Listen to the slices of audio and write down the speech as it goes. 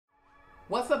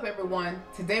What's up, everyone?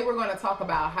 Today we're going to talk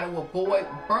about how to avoid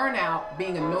burnout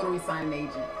being a notary signing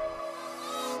agent.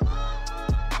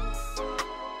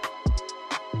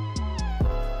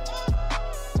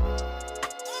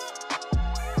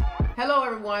 Hello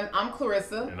everyone, I'm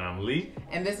Clarissa. And I'm Lee.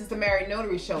 And this is the Married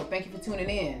Notary Show. Thank you for tuning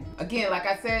in. Again, like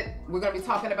I said, we're going to be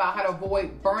talking about how to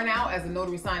avoid burnout as a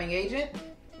notary signing agent.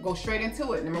 Go straight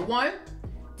into it. Number one,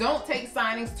 don't take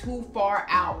signings too far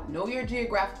out. Know your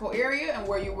geographical area and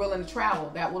where you're willing to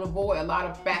travel. That will avoid a lot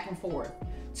of back and forth.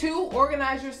 Two,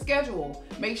 organize your schedule.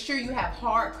 Make sure you have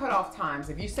hard cutoff times.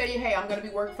 If you say, hey, I'm going to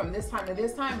be working from this time to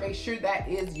this time, make sure that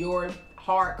is your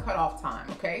hard cutoff time,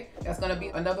 okay? That's going to be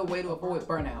another way to avoid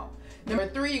burnout. Number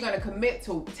three, you're going to commit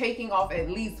to taking off at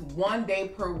least 1 day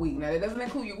per week. Now, that doesn't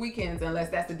include your weekends unless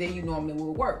that's the day you normally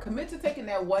will work. Commit to taking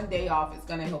that 1 day off. It's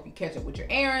going to help you catch up with your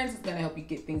errands. It's going to help you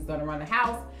get things done around the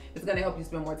house. It's going to help you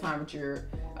spend more time with your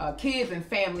kids and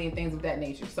family and things of that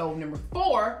nature. So number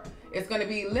four, it's going to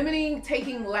be limiting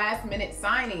taking last minute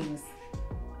signings.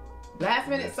 Last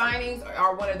minute signings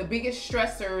are one of the biggest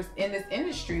stressors in this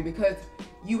industry because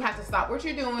you have to stop what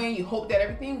you're doing. You hope that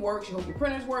everything works. You hope your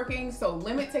printer's working. So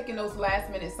limit taking those last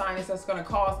minute signings. That's going to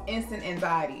cause instant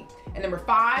anxiety. And number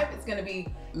five, it's going to be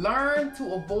learn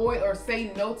to avoid or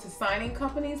say no to signing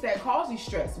companies that cause you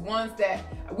stress. Ones that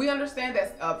we understand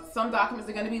that some documents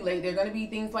are going to be late. There are going to be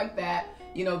things like that.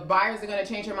 You know, buyers are going to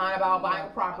change their mind about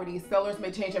buying properties. Sellers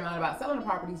may change their mind about selling the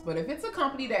properties. But if it's a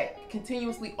company that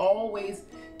continuously always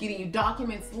getting you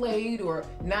documents late or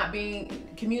not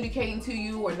communicating to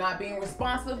you or not being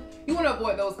responsive, you want to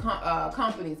avoid those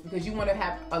companies because you want to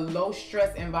have a low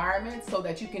stress environment so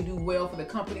that you can do well for the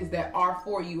companies that are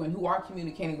for you and who are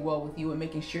communicating well with you and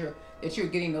making sure that you're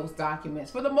getting those documents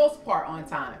for the most part on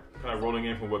time. Kind of rolling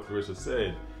in from what Clarissa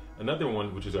said, another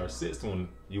one, which is our sixth one,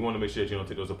 you want to make sure that you don't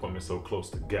take those appointments so close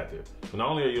together. So not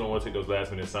only do you don't want to take those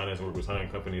last minute signings and work with signing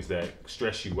companies that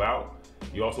stress you out,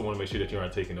 you also want to make sure that you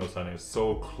aren't taking those signings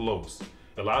so close.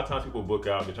 A lot of times people book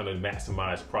out, they're trying to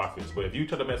maximize profits. But if you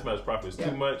try to maximize profits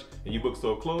too much and you book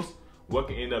so close, what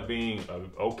can end up being an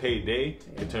okay day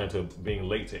can turn into being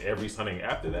late to every signing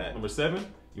after that. Number seven,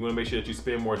 you want to make sure that you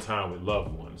spend more time with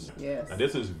loved ones. Yes. Now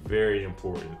this is very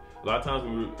important. A lot of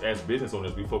times as business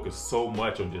owners, we focus so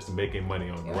much on just making money,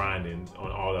 on grinding,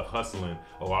 on all the hustling,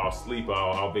 or I'll sleep,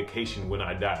 I'll vacation when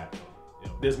I die. You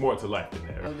know, there's more to life than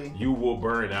that. Okay. You will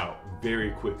burn out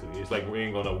very quickly. It's like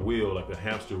being on a wheel, like a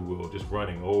hamster wheel, just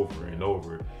running over and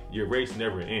over. Your race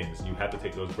never ends. You have to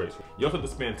take those breaks. You also have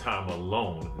to spend time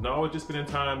alone. Not always just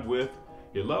spending time with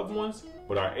your loved ones,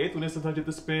 but our eighth one is sometimes you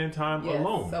have to spend time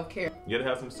alone. Self-care. You gotta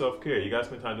have some self-care. You gotta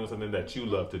spend time doing something that you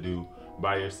love to do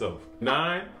by yourself.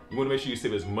 Nine, you wanna make sure you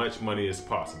save as much money as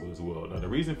possible as well. Now the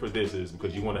reason for this is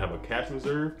because you wanna have a cash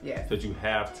reserve so that you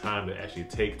have time to actually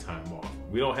take time off.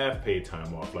 We don't have paid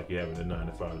time off like you have in a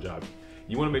 9-to-5 job.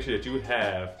 You wanna make sure that you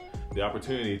have the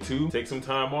opportunity to take some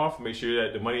time off, make sure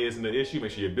that the money isn't an issue,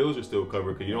 make sure your bills are still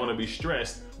covered, because you don't want to be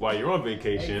stressed while you're on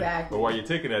vacation or while you're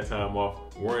taking that time off,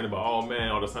 worrying about, oh man,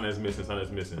 all the sun is missing,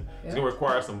 It's gonna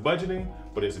require some budgeting,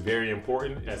 but it's very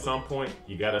important. At some point,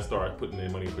 you gotta start putting in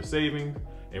money for saving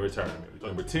and retirement.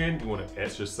 Number 10, you wanna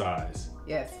exercise.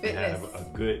 Yes, fitness. And have a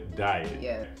good diet.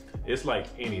 Yeah. It's like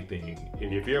anything.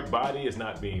 If your body is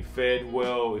not being fed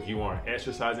well, if you aren't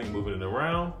exercising, moving it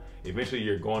around, eventually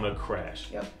you're gonna crash.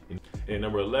 And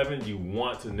number 11, you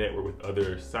want to network with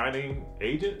other signing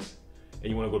agents and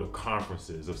you want to go to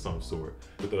conferences of some sort.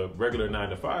 With a regular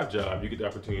 9-to-5 job, you get the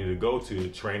opportunity to go to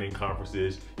training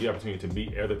conferences, you have the opportunity to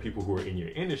meet other people who are in your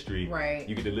industry. Right.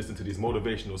 You get to listen to these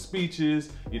motivational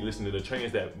speeches, you get to listen to the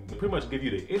trainings that pretty much give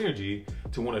you the energy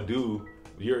to want to do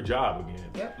your job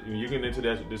again. You're getting into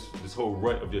this whole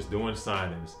rut of just doing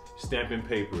signings, stamping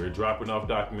paper, dropping off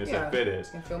documents at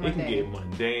FedEx. It can get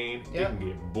mundane, it can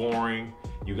get boring.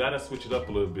 You gotta switch it up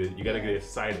a little bit. You gotta get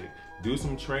excited. Do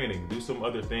some training, do some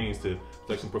other things to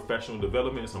like some professional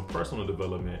development, some personal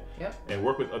development, and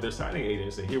work with other signing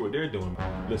agents and hear what they're doing.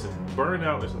 Listen,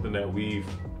 burnout is something that we've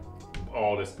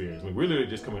all experienced. I mean, we're literally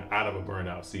just coming out of a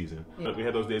burnout season. We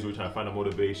had those days where we're trying to find a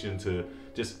motivation to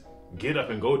just get up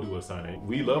and go do a signing.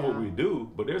 We love what we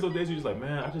do, but there's those days you're just like,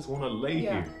 man, I just want to lay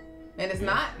here. And it's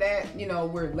not that, you know,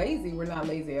 we're lazy. We're not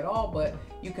lazy at all, but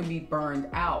you can be burned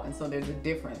out. And so there's a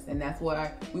difference. And that's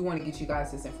why we want to get you guys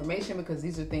this information, because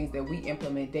these are things that we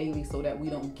implement daily so that we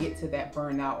don't get to that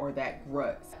burnout or that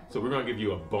rut. So we're going to give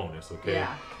you a bonus, okay?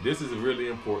 This is really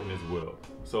important as well.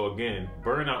 So again,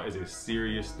 burnout is a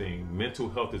serious thing. Mental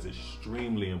health is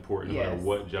extremely important no matter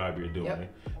what job you're doing.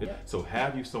 So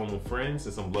have you some friends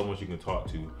and some loved ones you can talk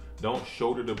to. Don't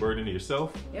shoulder the burden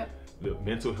yourself. The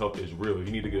mental health is real. If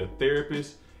you need to get a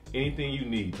therapist, anything you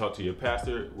need, talk to your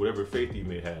pastor, whatever faith you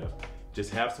may have.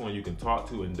 just have someone you can talk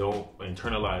to and don't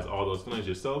internalize all those feelings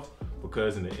yourself,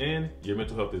 because in the end, your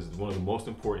mental health is one of the most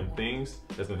important things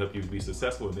that's gonna help you be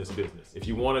successful in this business. If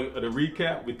you want a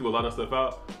recap, we threw a lot of stuff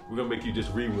out. We're gonna make you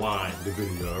just rewind the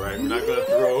video, all right? We're not gonna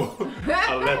throw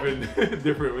 11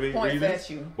 different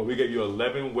reasons, but we gave you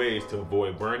 11 ways to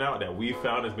avoid burnout that we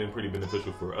found has been pretty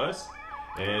beneficial for us.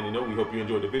 And you know, we hope you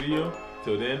enjoyed the video.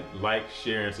 Till then, like,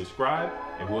 share, and subscribe,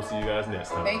 and we'll see you guys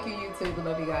next time. Thank you, YouTube. We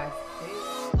love you guys.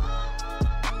 Peace.